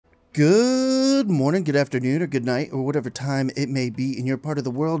Good morning, good afternoon, or good night, or whatever time it may be in your part of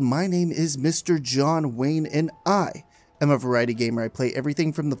the world. My name is Mr. John Wayne, and I am a variety gamer. I play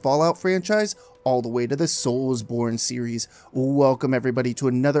everything from the Fallout franchise all the way to the Soulsborne series. Welcome everybody to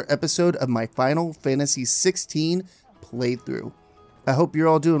another episode of my Final Fantasy XVI playthrough. I hope you're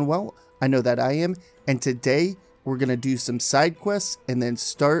all doing well. I know that I am, and today we're going to do some side quests and then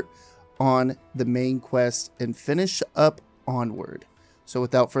start on the main quest and finish up onward. So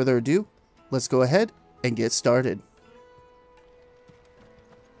without further ado, let's go ahead and get started.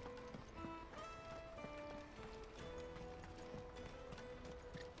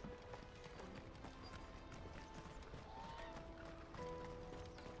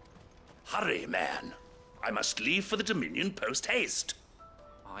 Hurry, man. I must leave for the Dominion post-haste.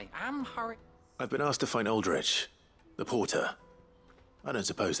 I am hurry. I've been asked to find Aldrich, the porter. I don't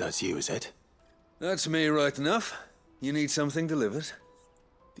suppose that's you, is it? That's me right enough. You need something delivered?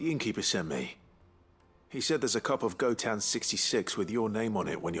 The innkeeper sent me. He said there's a cup of Gotan 66 with your name on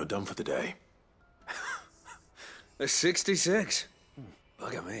it when you're done for the day. A 66?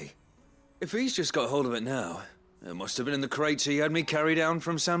 Bugger me. If he's just got hold of it now, it must have been in the crates he had me carry down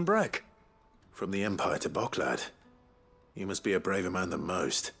from Sambrek. From the Empire to Boklad. You must be a braver man than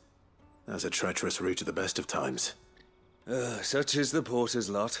most. That's a treacherous route at the best of times. Such is the porter's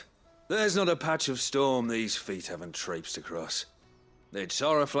lot. There's not a patch of storm these feet haven't traipsed across. It's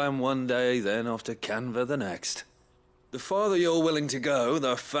Oriflamme one day, then off to Canva the next. The farther you're willing to go,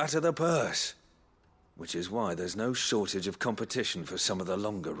 the fatter the purse. Which is why there's no shortage of competition for some of the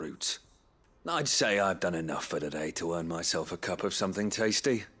longer routes. I'd say I've done enough for today to earn myself a cup of something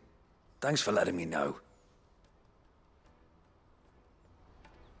tasty. Thanks for letting me know.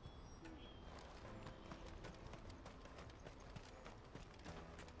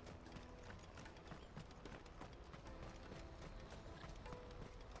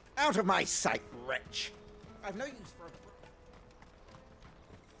 Out of my sight, wretch. I've no use for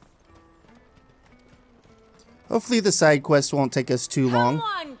a... Hopefully the side quest won't take us too long.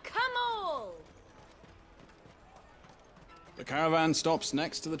 Come all! The caravan stops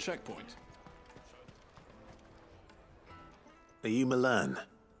next to the checkpoint. Are you Milan,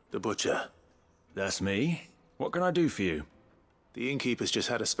 the butcher? That's me. What can I do for you? The innkeeper's just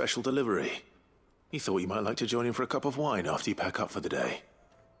had a special delivery. He thought you might like to join him for a cup of wine after you pack up for the day.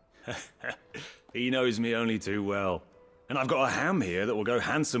 He knows me only too well. And I've got a ham here that will go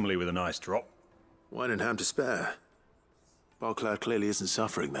handsomely with a nice drop. Wine and ham to spare. Boklad clearly isn't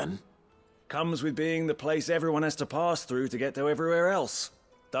suffering then. Comes with being the place everyone has to pass through to get to everywhere else.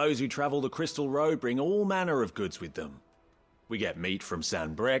 Those who travel the Crystal Road bring all manner of goods with them. We get meat from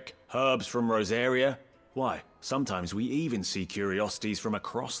Sambrek, herbs from Rosaria. Why, sometimes we even see curiosities from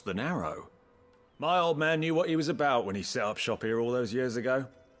across the Narrow. My old man knew what he was about when he set up shop here all those years ago.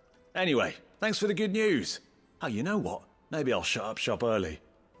 Anyway, thanks for the good news. Oh, you know what? Maybe I'll shut up shop early.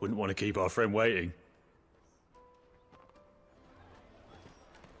 Wouldn't want to keep our friend waiting.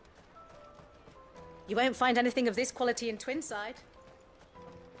 You won't find anything of this quality in Twinside.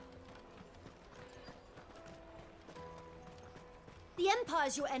 The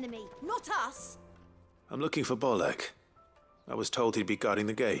Empire's your enemy, not us. I'm looking for Bolek. I was told he'd be guarding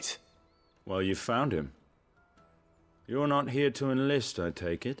the gate. Well, you found him. You're not here to enlist, I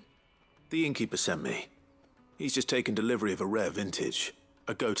take it? The innkeeper sent me. He's just taken delivery of a rare vintage,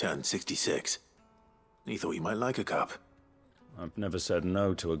 a Gotan 66. He thought you might like a cup. I've never said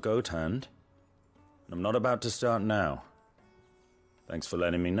no to a goat hand. And I'm not about to start now. Thanks for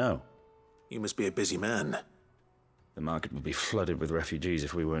letting me know. You must be a busy man. The market would be flooded with refugees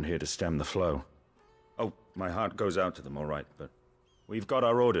if we weren't here to stem the flow. Oh, my heart goes out to them, all right, but we've got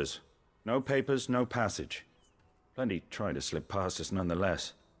our orders. No papers, no passage. Plenty try to slip past us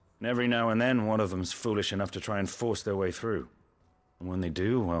nonetheless. And every now and then, one of them's foolish enough to try and force their way through. And when they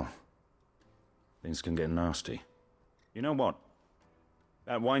do, well, things can get nasty. You know what?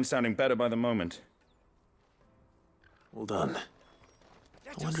 That wine's sounding better by the moment. Well done.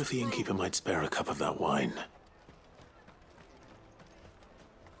 I wonder if the innkeeper might spare a cup of that wine.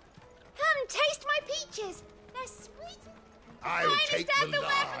 Come, taste my peaches. They're sweet. I'll take the from the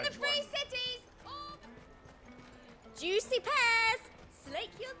large free one. cities. Juicy pears.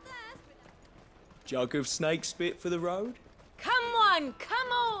 Slake your thirst. Jug of snake spit for the road? Come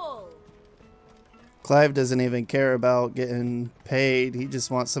all! Clive doesn't even care about getting paid. He just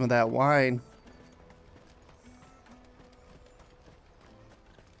wants some of that wine.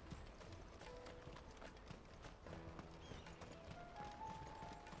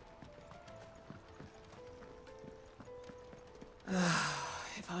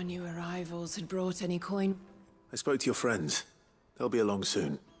 If our new arrivals had brought any coin. I spoke to your friends. They'll be along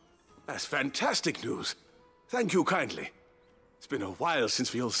soon. That's fantastic news. Thank you kindly. It's been a while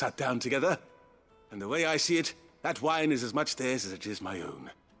since we all sat down together. And the way I see it, that wine is as much theirs as it is my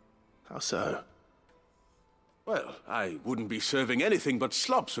own. How so? Well, I wouldn't be serving anything but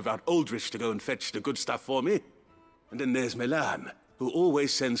slops without Aldrich to go and fetch the good stuff for me. And then there's Milan, who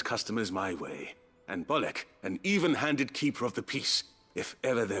always sends customers my way. And Bolek, an even-handed keeper of the peace, if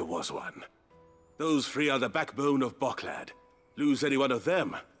ever there was one. Those three are the backbone of Boklad. Lose any one of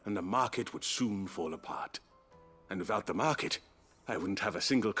them, and the market would soon fall apart. And without the market, I wouldn't have a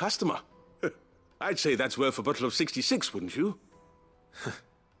single customer. I'd say that's worth a bottle of 66, wouldn't you?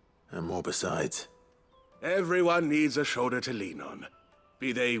 And more besides. Everyone needs a shoulder to lean on.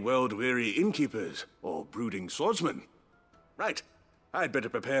 Be they world-weary innkeepers or brooding swordsmen. Right, I'd better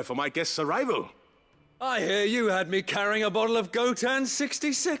prepare for my guest's arrival. I hear you had me carrying a bottle of Gotan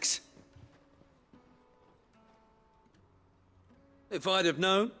 66. If I'd have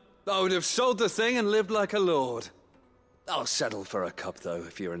known, I would have sold the thing and lived like a lord. I'll settle for a cup, though,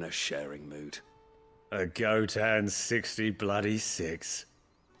 if you're in a sharing mood. A Gotan 66.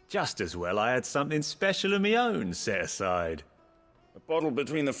 Just as well I had something special of my own set aside. A bottle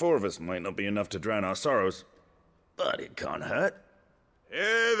between the four of us might not be enough to drown our sorrows, but it can't hurt.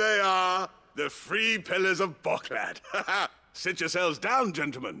 Here they are, the three pillars of Boklad. Sit yourselves down,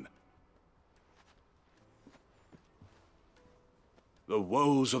 gentlemen. The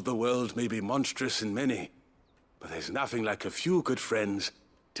woes of the world may be monstrous and many, but there's nothing like a few good friends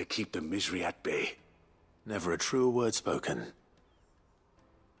to keep the misery at bay. Never a truer word spoken.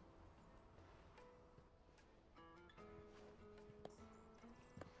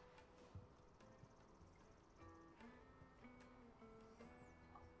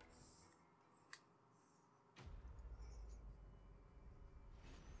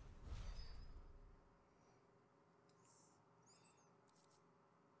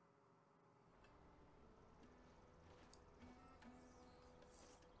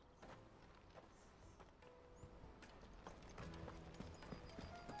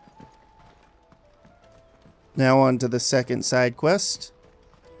 Now on to the second side quest.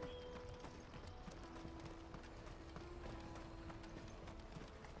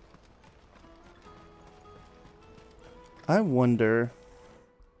 I wonder...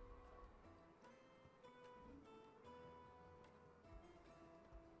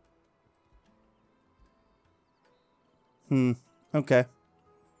 Okay.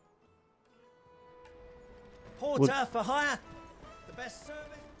 Porter for hire. The best service.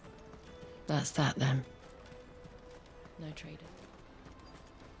 That's that then. No trader.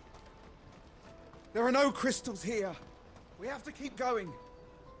 There are no crystals here. We have to keep going.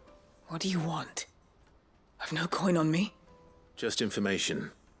 What do you want? I've no coin on me. Just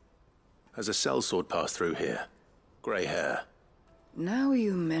information. Has a sellsword passed through here? Grey hair. Now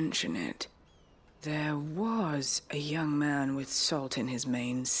you mention it, there was a young man with salt in his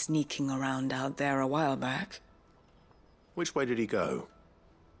mane sneaking around out there a while back. Which way did he go?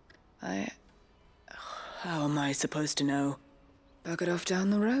 How am I supposed to know? Buggered off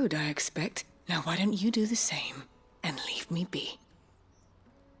down the road, I expect. Now why don't you do the same and leave me be?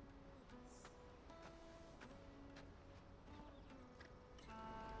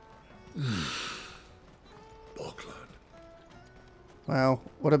 Boklad. Wow,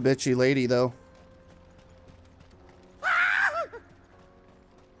 what a bitchy lady, though.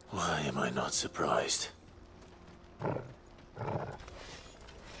 Why am I not surprised?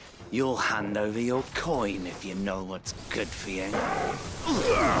 You'll hand over your coin if you know what's good for you.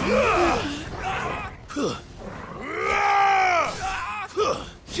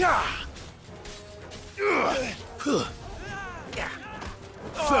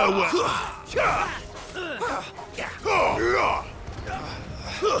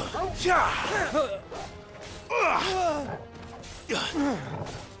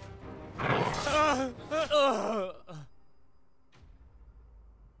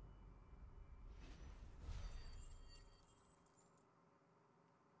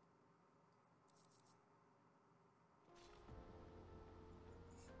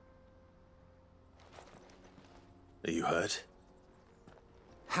 Are you hurt?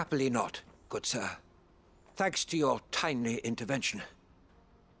 Happily not, good sir. Thanks to your timely intervention.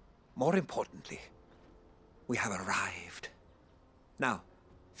 More importantly, we have arrived. Now,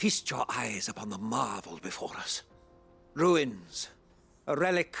 feast your eyes upon the marvel before us. Ruins, a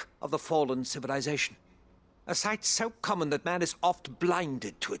relic of the fallen civilization. A sight so common that man is oft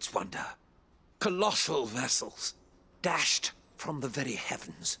blinded to its wonder. Colossal vessels, dashed from the very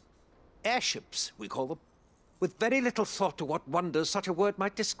heavens. Airships, we call them, with very little thought to what wonders such a word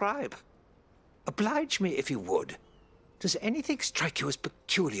might describe. Oblige me if you would. Does anything strike you as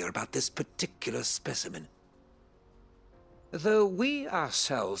peculiar about this particular specimen? Though we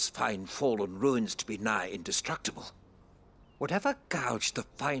ourselves find fallen ruins to be nigh indestructible, whatever gouged the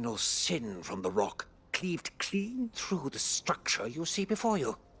final sin from the rock cleaved clean through the structure you see before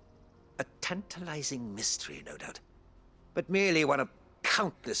you. A tantalizing mystery, no doubt, but merely one of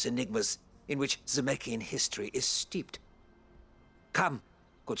countless enigmas in which Zemeckis history is steeped. Come,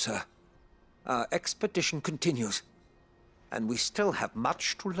 good sir. Our expedition continues, and we still have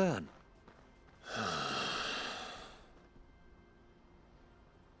much to learn.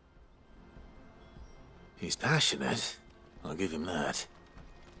 He's passionate. I'll give him that.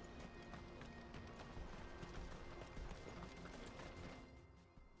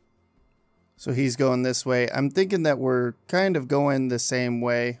 So he's going this way. I'm thinking that we're kind of going the same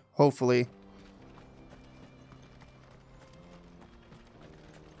way, hopefully.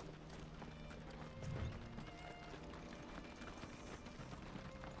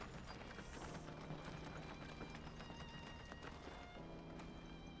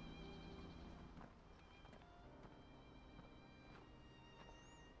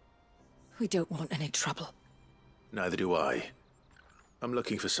 We don't want any trouble. Neither do I. I'm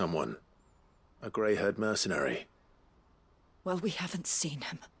looking for someone. A grey-haired mercenary. Well, we haven't seen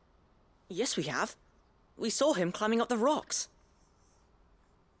him. Yes, we have. We saw him climbing up the rocks.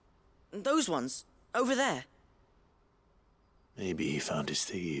 Those ones, over there. Maybe he found his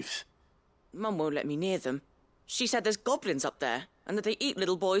thieves. Mum won't let me near them. She said there's goblins up there, and that they eat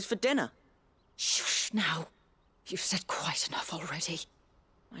little boys for dinner. Shush, now. You've said quite enough already.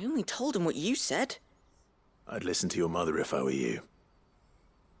 I only told him what you said. I'd listen to your mother if I were you.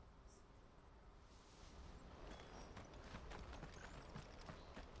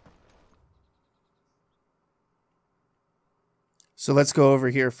 So let's go over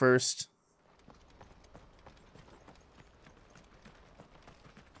here first.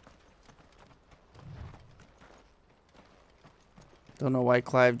 Don't know why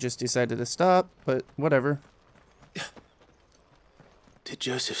Clive just decided to stop, but whatever. Did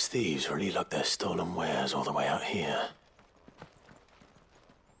Joseph's thieves really lug their stolen wares all the way out here?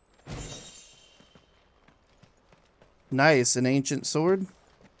 Nice, an ancient sword.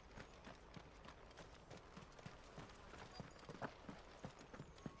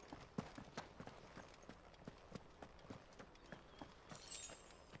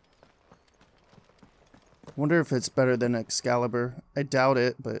 Wonder if it's better than Excalibur. I doubt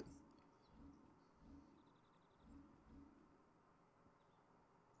it, but...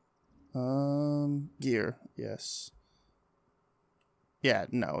 gear, yes. Yeah,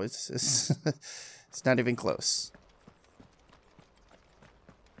 no, it's it's not even close.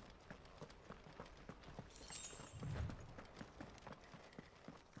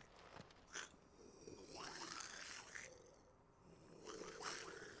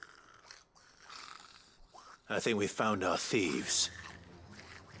 I think we've found our thieves.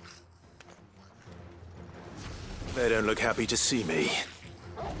 They don't look happy to see me.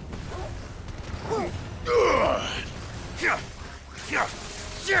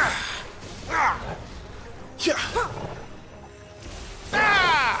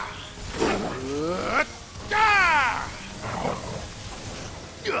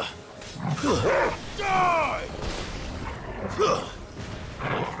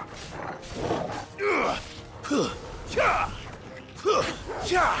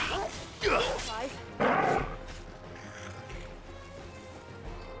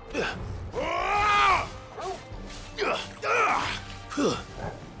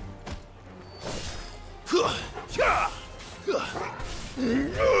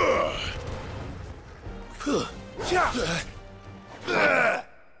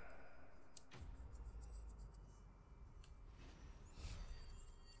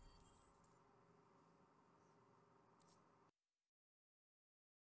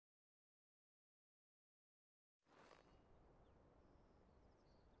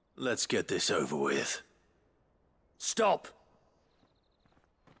 Let's get this over with. Stop!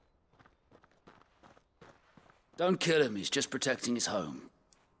 Don't kill him, he's just protecting his home.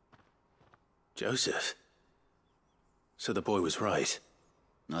 Joseph? So the boy was right.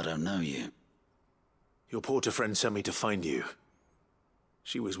 I don't know you. Your porter friend sent me to find you.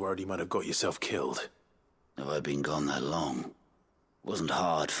 She was worried you might have got yourself killed. Have I been gone that long? It wasn't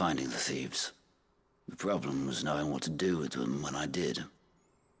hard finding the thieves. The problem was knowing what to do with them when I did.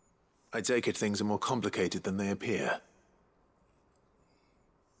 I take it things are more complicated than they appear.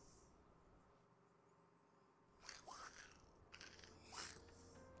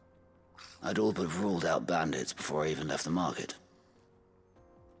 I'd all but ruled out bandits before I even left the market.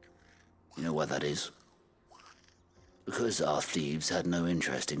 You know where that is? Because our thieves had no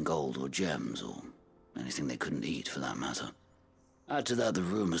interest in gold or gems, or anything they couldn't eat for that matter. Add to that the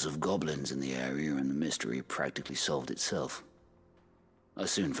rumors of goblins in the area, and the mystery practically solved itself. I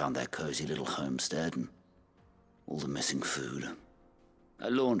soon found their cozy little homestead and all the missing food. I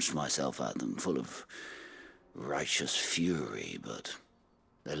launched myself at them, full of righteous fury, but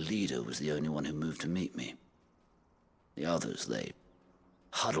their leader was the only one who moved to meet me. The others, they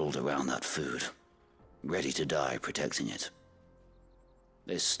huddled around that food, ready to die protecting it.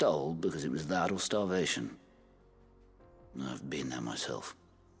 They stole because it was that or starvation. I've been there myself,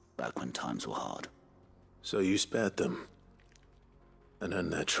 back when times were hard. So you spared them, and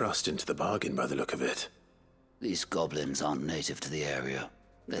earned their trust into the bargain by the look of it. These goblins aren't native to the area.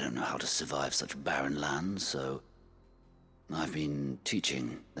 They don't know how to survive such barren lands, so I've been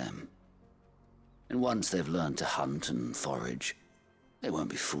teaching them. And once they've learned to hunt and forage, they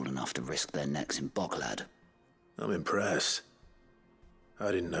won't be fool enough to risk their necks in Bocklad. I'm impressed. I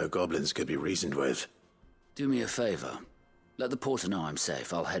didn't know goblins could be reasoned with. Do me a favor. Let the porter know I'm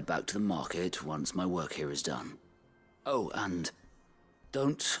safe. I'll head back to the market once my work here is done. Oh, and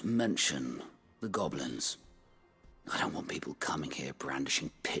don't mention the goblins. I don't want people coming here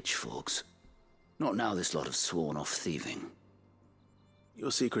brandishing pitchforks. Not now this lot have sworn off thieving.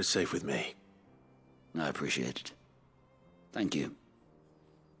 Your secret's safe with me. I appreciate it. Thank you.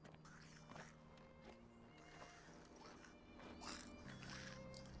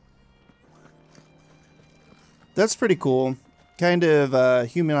 That's pretty cool. Kind of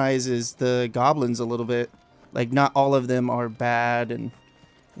humanizes the goblins a little bit. Like, not all of them are bad and,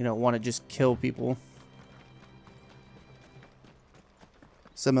 you know, want to just kill people.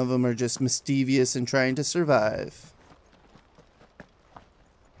 Some of them are just mischievous and trying to survive.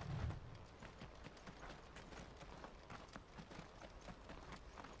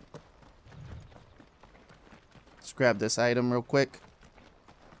 Let's grab this item real quick.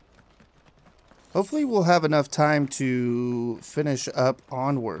 Hopefully we'll have enough time to finish up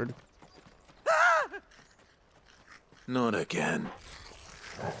Onward. Not again.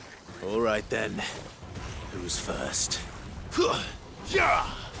 All right then. Who's first?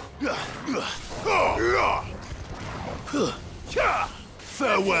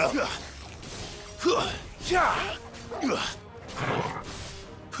 Farewell.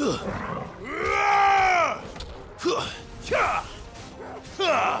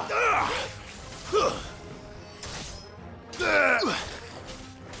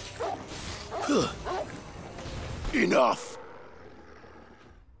 Enough.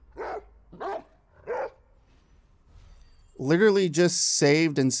 Literally just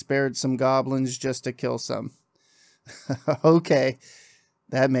saved and spared some goblins just to kill some. Okay,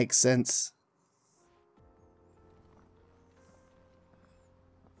 that makes sense.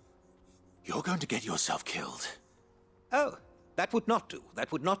 You're going to get yourself killed. Oh, that would not do.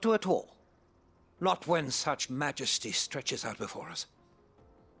 That would not do at all. Not when such majesty stretches out before us.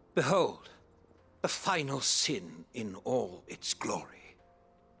 Behold, the final sin in all its glory.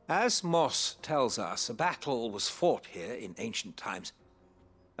 As Moss tells us, a battle was fought here in ancient times.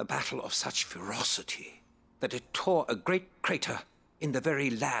 A battle of such ferocity that it tore a great crater in the very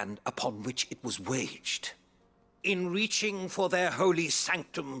land upon which it was waged. In reaching for their holy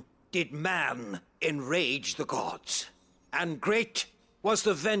sanctum, did man enrage the gods, and great was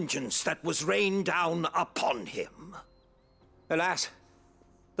the vengeance that was rained down upon him. Alas,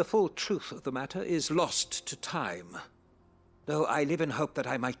 the full truth of the matter is lost to time, though I live in hope that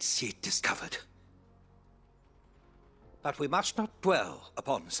I might see it discovered. But we must not dwell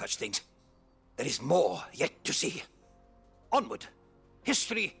upon such things. There is more yet to see. Onward,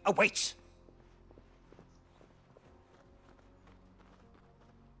 history awaits.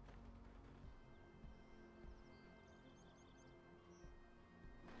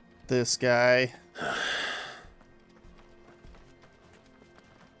 This guy.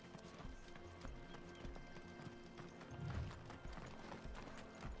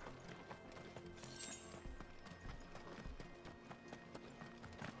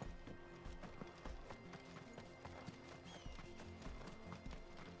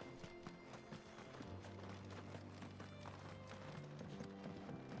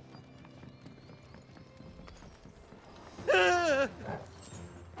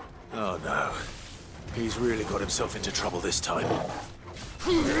 Oh no. He's really got himself into trouble this time.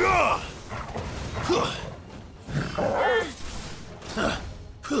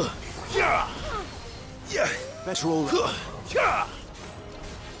 Better all...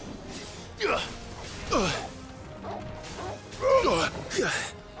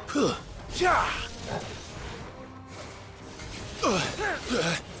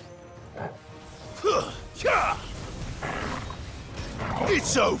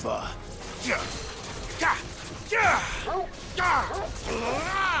 It's over.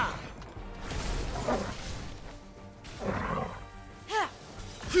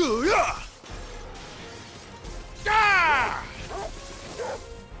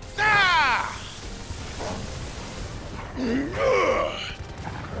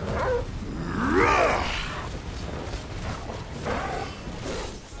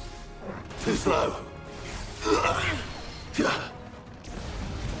 Too slow.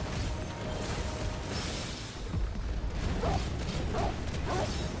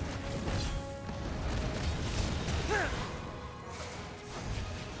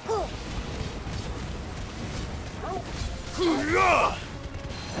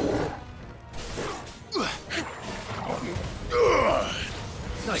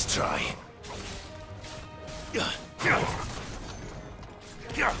 Nice try.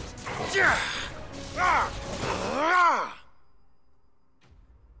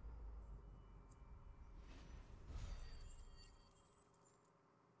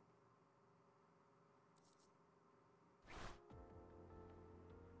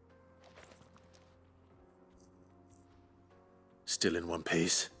 Still in one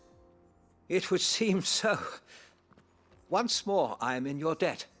piece? It would seem so. Once more I am in your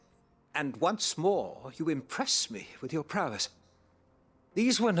debt, and once more you impress me with your prowess.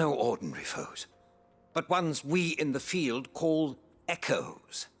 These were no ordinary foes, but ones we in the field call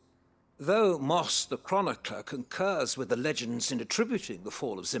echoes. Though Moss the chronicler concurs with the legends in attributing the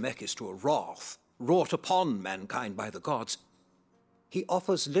fall of Zemeckis to a wrath wrought upon mankind by the gods, he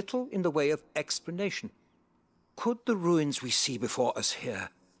offers little in the way of explanation. Could the ruins we see before us here,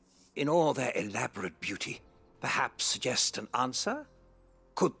 in all their elaborate beauty, perhaps suggest an answer?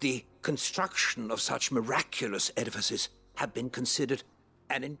 Could the construction of such miraculous edifices have been considered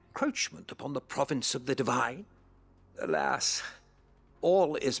an encroachment upon the province of the divine? Alas,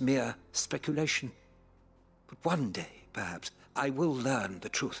 all is mere speculation. But one day, perhaps, I will learn the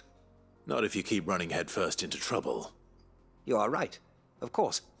truth. Not if you keep running headfirst into trouble. You are right, of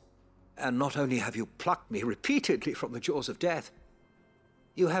course. And not only have you plucked me repeatedly from the jaws of death,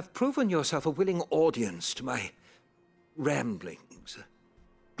 you have proven yourself a willing audience to my ramblings.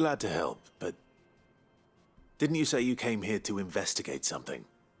 Glad to help, but didn't you say you came here to investigate something?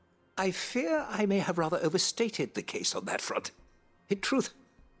 I fear I may have rather overstated the case on that front. In truth,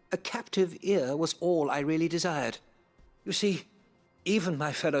 a captive ear was all I really desired. You see, even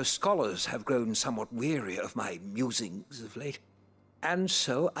my fellow scholars have grown somewhat weary of my musings of late, and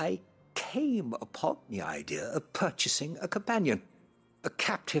so I came upon the idea of purchasing a companion. A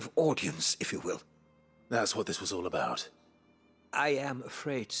captive audience, if you will. That's what this was all about. I am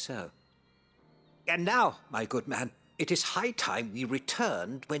afraid so. And now, my good man, it is high time we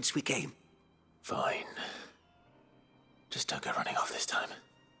returned whence we came. Fine. Just don't go running off this time.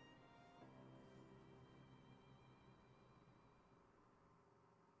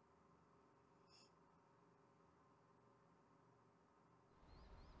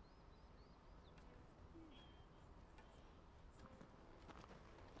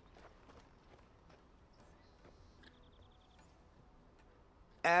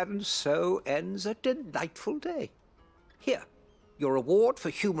 And so ends a delightful day. Here, your reward for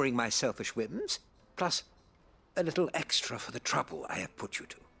humoring my selfish whims, plus a little extra for the trouble I have put you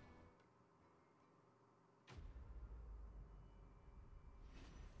to.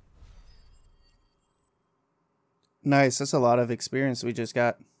 Nice, that's a lot of experience we just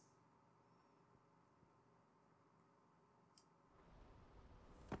got.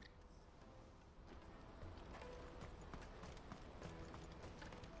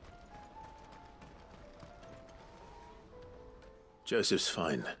 Joseph's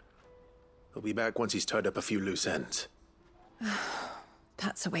fine. He'll be back once he's tied up a few loose ends.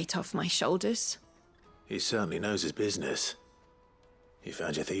 That's a weight off my shoulders. He certainly knows his business. He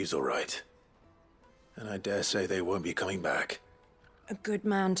found your thieves all right. And I dare say they won't be coming back. A good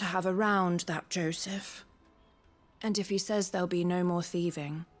man to have around, that Joseph. And if he says there'll be no more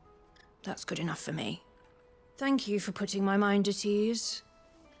thieving, that's good enough for me. Thank you for putting my mind at ease.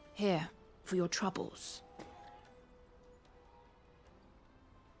 Here, for your troubles.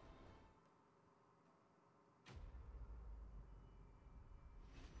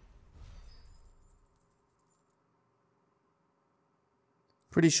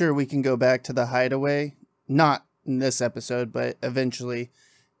 Pretty sure we can go back to the hideaway. Not in this episode, but eventually.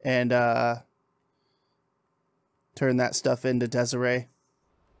 And turn that stuff into Desiree.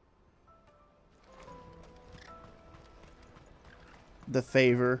 The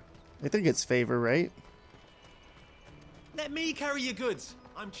favor. I think it's favor, right? Let me carry your goods.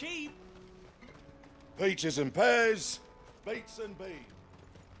 I'm cheap. Peaches and pears, beets and beans.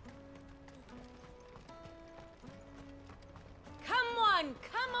 on,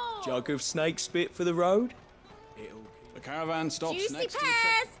 come on! Jug of snake spit for the road? The caravan stops Juicy next to the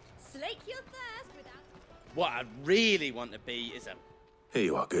pears! Slake your thirst without... What I really want to be is a... Here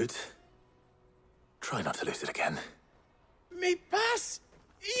you are, Goods. Try not to lose it again. Me pass!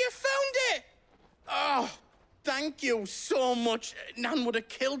 You found it! Oh, thank you so much. Nan would have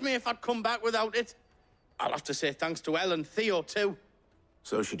killed me if I'd come back without it. I'll have to say thanks to Elle and Theo, too.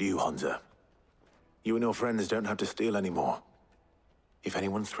 So should you, Honza. You and your friends don't have to steal anymore. If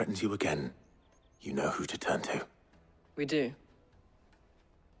anyone threatens you again, you know who to turn to. We do.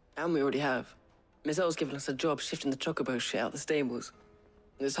 And we already have. Miss L's given us a job shifting the chocobo shit out the stables.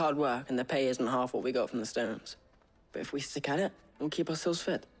 It's hard work, and the pay isn't half what we got from the stones. But if we stick at it, we'll keep ourselves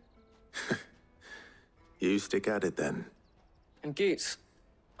fit. You stick at it, then. And Goots,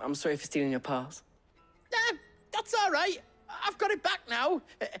 I'm sorry for stealing your pass. That's all right. I've got it back now.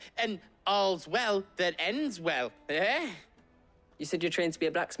 And all's well that ends well, eh? You said you're trained to be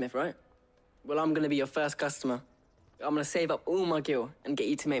a blacksmith, right? Well, I'm gonna be your first customer. I'm gonna save up all my gil and get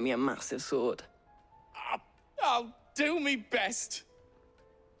you to make me a massive sword. I'll do me best.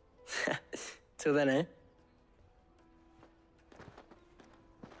 Till then, eh?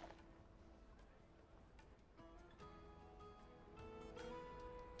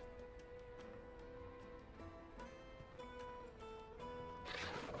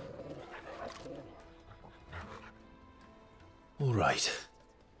 All right.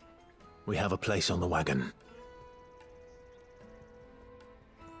 We have a place on the wagon.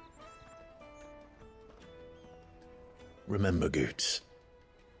 Remember, Goots,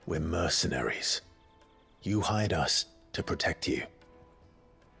 we're mercenaries. You hired us to protect you.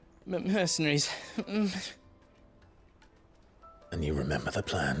 Mercenaries. And you remember the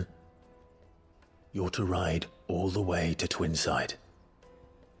plan? You're to ride all the way to Twinside.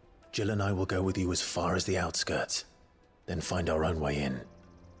 Jill and I will go with you as far as the outskirts, then find our own way in.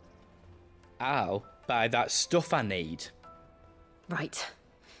 I'll buy that stuff I need. Right.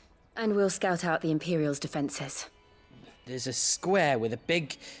 And we'll scout out the Imperial's defences. There's a square with a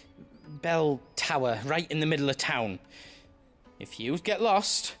big bell tower right in the middle of town. If you get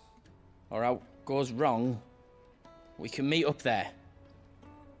lost, or out goes wrong, we can meet up there.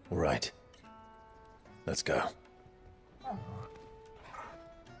 All right. Let's go.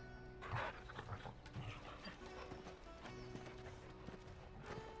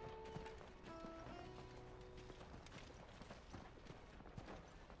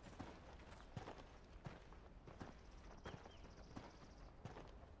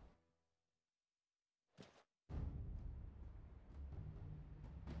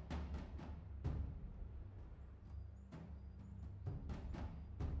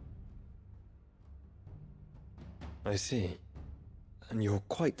 I see. And you're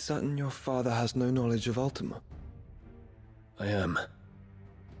quite certain your father has no knowledge of Ultima? I am.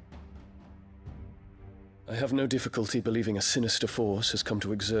 I have no difficulty believing a sinister force has come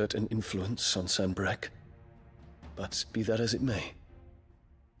to exert an influence on Sanbreque. But be that as it may,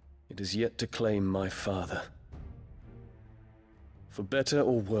 it is yet to claim my father. For better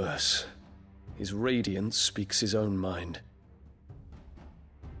or worse, his radiance speaks his own mind.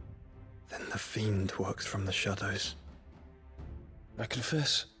 Then the fiend works from the shadows. I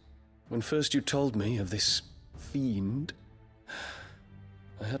confess, when first you told me of this fiend,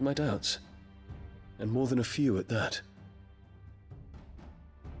 I had my doubts, and more than a few at that.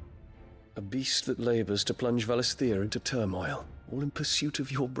 A beast that labors to plunge Valisthea into turmoil, all in pursuit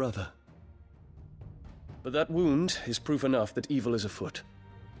of your brother. But that wound is proof enough that evil is afoot.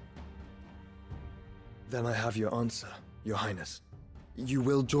 Then I have your answer, Your Highness. You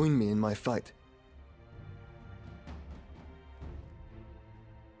will join me in my fight.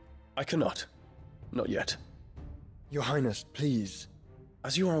 I cannot. Not yet. Your Highness, please.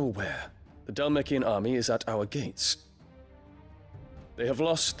 As you are aware, the Dhalmekian army is at our gates. They have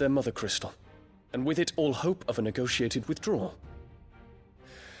lost their mother crystal, and with it all hope of a negotiated withdrawal.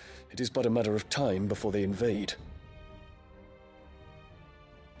 It is but a matter of time before they invade.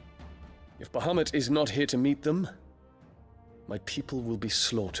 If Bahamut is not here to meet them, my people will be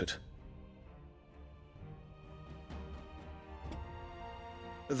slaughtered.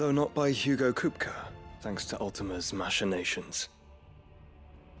 Though not by Hugo Kupka, thanks to Ultima's machinations.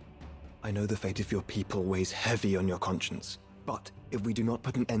 I know the fate of your people weighs heavy on your conscience, but if we do not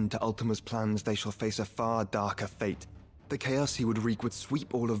put an end to Ultima's plans, they shall face a far darker fate. The chaos he would wreak would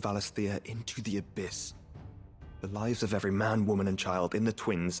sweep all of Valisthea into the abyss. The lives of every man, woman, and child in the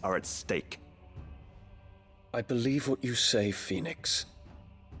Twins are at stake. I believe what you say, Phoenix.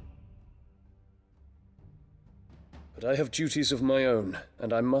 But I have duties of my own,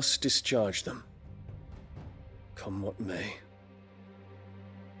 and I must discharge them. Come what may.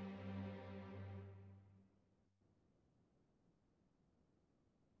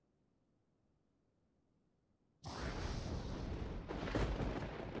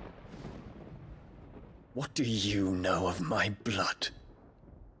 What do you know of my blood?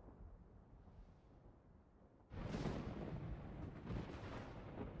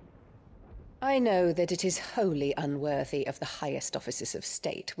 I know that it is wholly unworthy of the highest offices of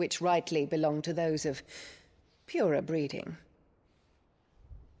state, which rightly belong to those of purer breeding.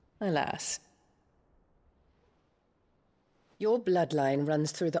 Alas. Your bloodline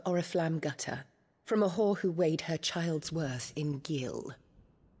runs through the Oriflamme gutter, from a whore who weighed her child's worth in gil.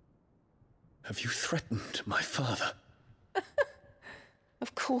 Have you threatened my father?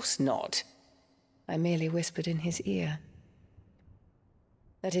 Of course not. I merely whispered in his ear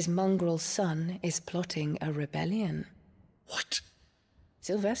that his mongrel son is plotting a rebellion. What?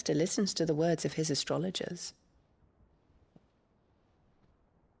 Sylvester listens to the words of his astrologers.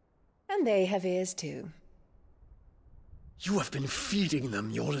 And they have ears too. You have been feeding them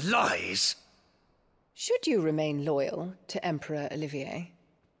your lies! Should you remain loyal to Emperor Olivier,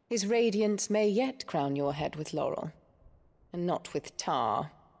 his radiance may yet crown your head with laurel, and not with tar.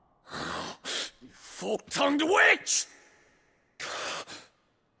 You fork-tongued witch!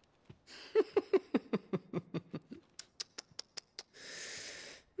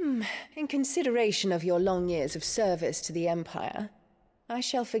 In consideration of your long years of service to the Empire, I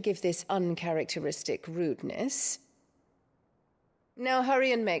shall forgive this uncharacteristic rudeness. Now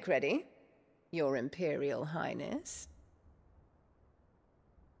hurry and make ready, Your Imperial Highness.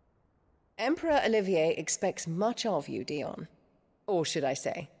 Emperor Olivier expects much of you, Dion. Or should I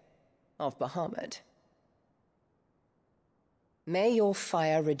say, of Bahamut. May your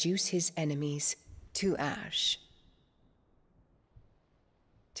fire reduce his enemies to ash,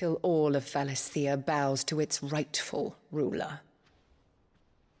 till all of Valisthea bows to its rightful ruler.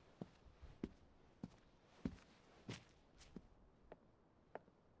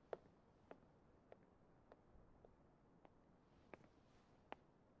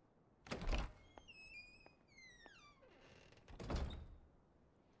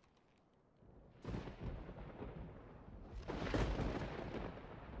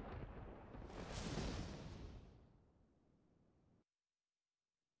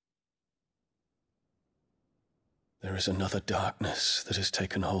 There is another darkness that has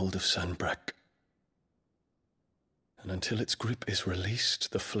taken hold of Sanbreque. And until its grip is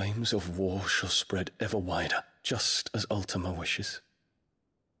released, the flames of war shall spread ever wider, just as Ultima wishes.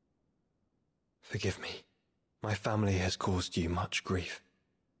 Forgive me. My family has caused you much grief.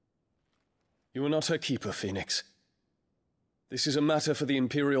 You are not her keeper, Phoenix. This is a matter for the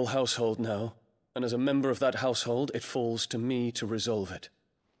Imperial household now, and as a member of that household, it falls to me to resolve it.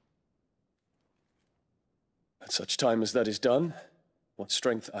 At such time as that is done, what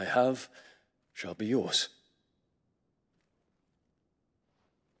strength I have shall be yours.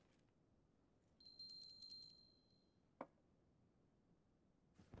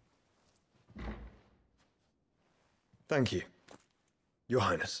 Thank you, Your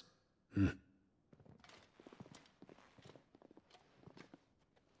Highness.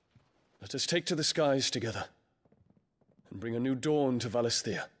 Let us take to the skies together, and bring a new dawn to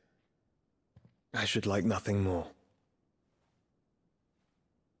Valisthea. I should like nothing more.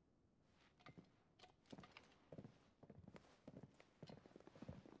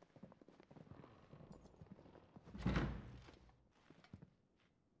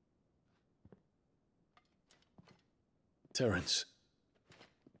 Terence.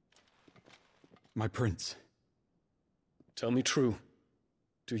 My prince. Tell me true.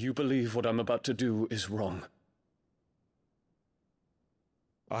 Do you believe what I'm about to do is wrong?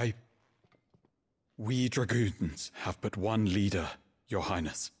 We dragoons have but one leader, Your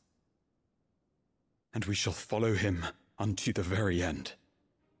Highness. And we shall follow him unto the very end.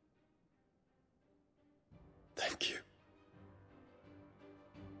 Thank you.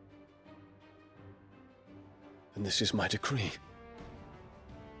 And this is my decree.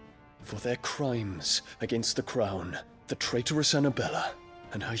 For their crimes against the crown, the traitorous Annabella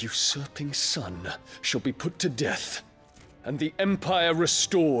and her usurping son shall be put to death, and the Empire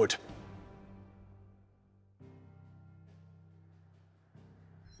restored.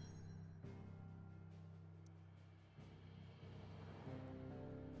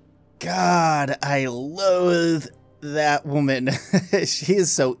 God, I loathe that woman. She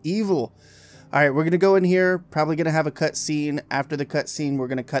is so evil. All right, we're going to go in here, probably going to have a cutscene. After the cutscene, we're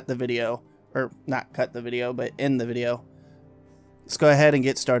going to cut the video. Or not cut the video, but end the video. Let's go ahead and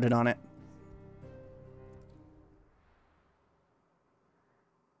get started on it.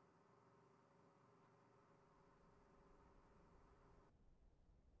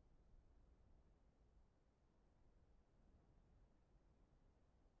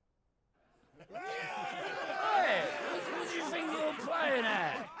 Hey, what do you think you're playing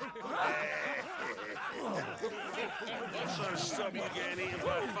at? So stop you getting eaten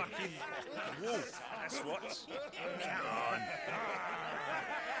by a fucking wolf, that's what. Come on.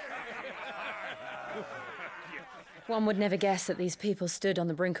 One would never guess that these people stood on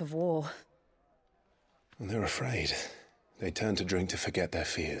the brink of war. They're afraid. They turn to drink to forget their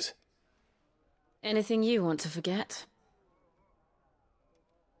fears. Anything you want to forget?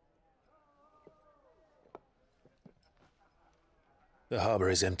 The harbor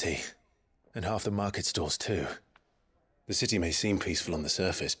is empty, and half the market stalls too. The city may seem peaceful on the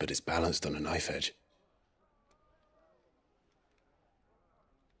surface, but it's balanced on a knife edge.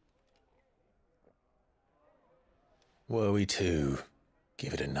 Were we to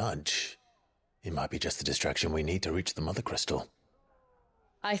give it a nudge, it might be just the distraction we need to reach the Mother Crystal.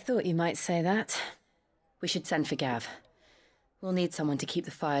 I thought you might say that. We should send for Gav. We'll need someone to keep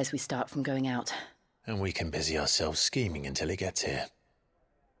the fires we start from going out. And we can busy ourselves scheming until he gets here.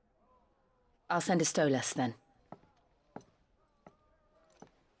 I'll send a Stolas then.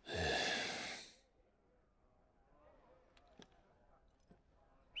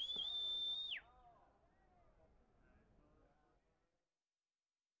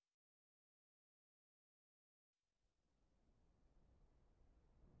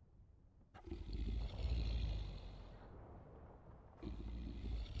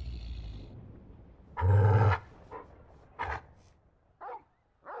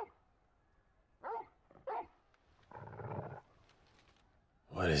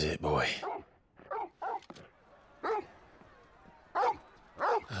 What is it, boy?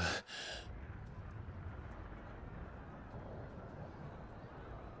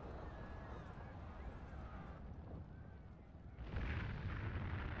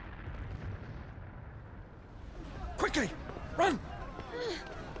 Quickly! Run!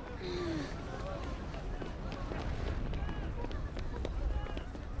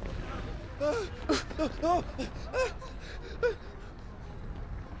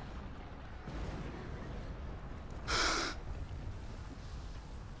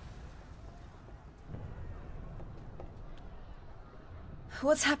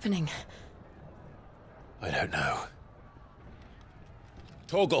 What's happening? I don't know.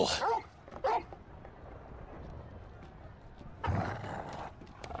 Torgal!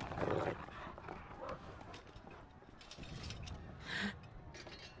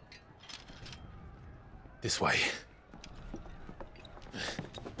 This way.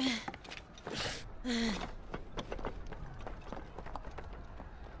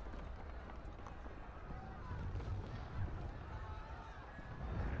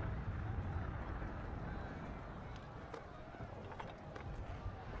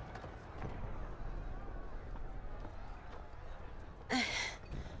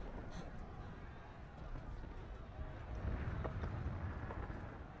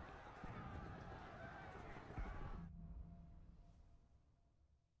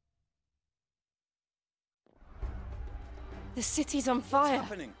 The city's on fire.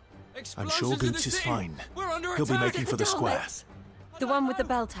 I'm sure Goots is fine. He'll be making for the square. The one with the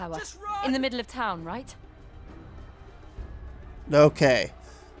bell tower. In the middle of town, right? Okay.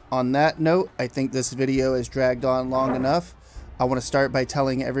 On that note, I think this video has dragged on long enough. I want to start by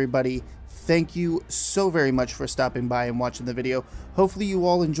telling everybody thank you so very much for stopping by and watching the video. Hopefully you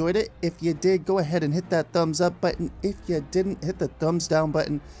all enjoyed it. If you did, go ahead and hit that thumbs up button. If you didn't, hit the thumbs down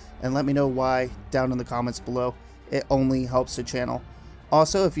button and let me know why down in the comments below. It only helps the channel.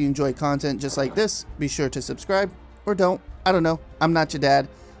 Also, if you enjoy content just like this, be sure to subscribe, or don't. I don't know. I'm not your dad.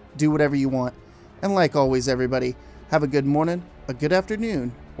 Do whatever you want. And like always, everybody, have a good morning, a good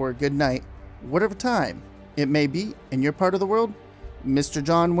afternoon, or a good night, whatever time it may be in your part of the world. Mr.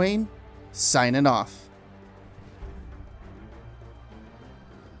 John Wayne, signing off.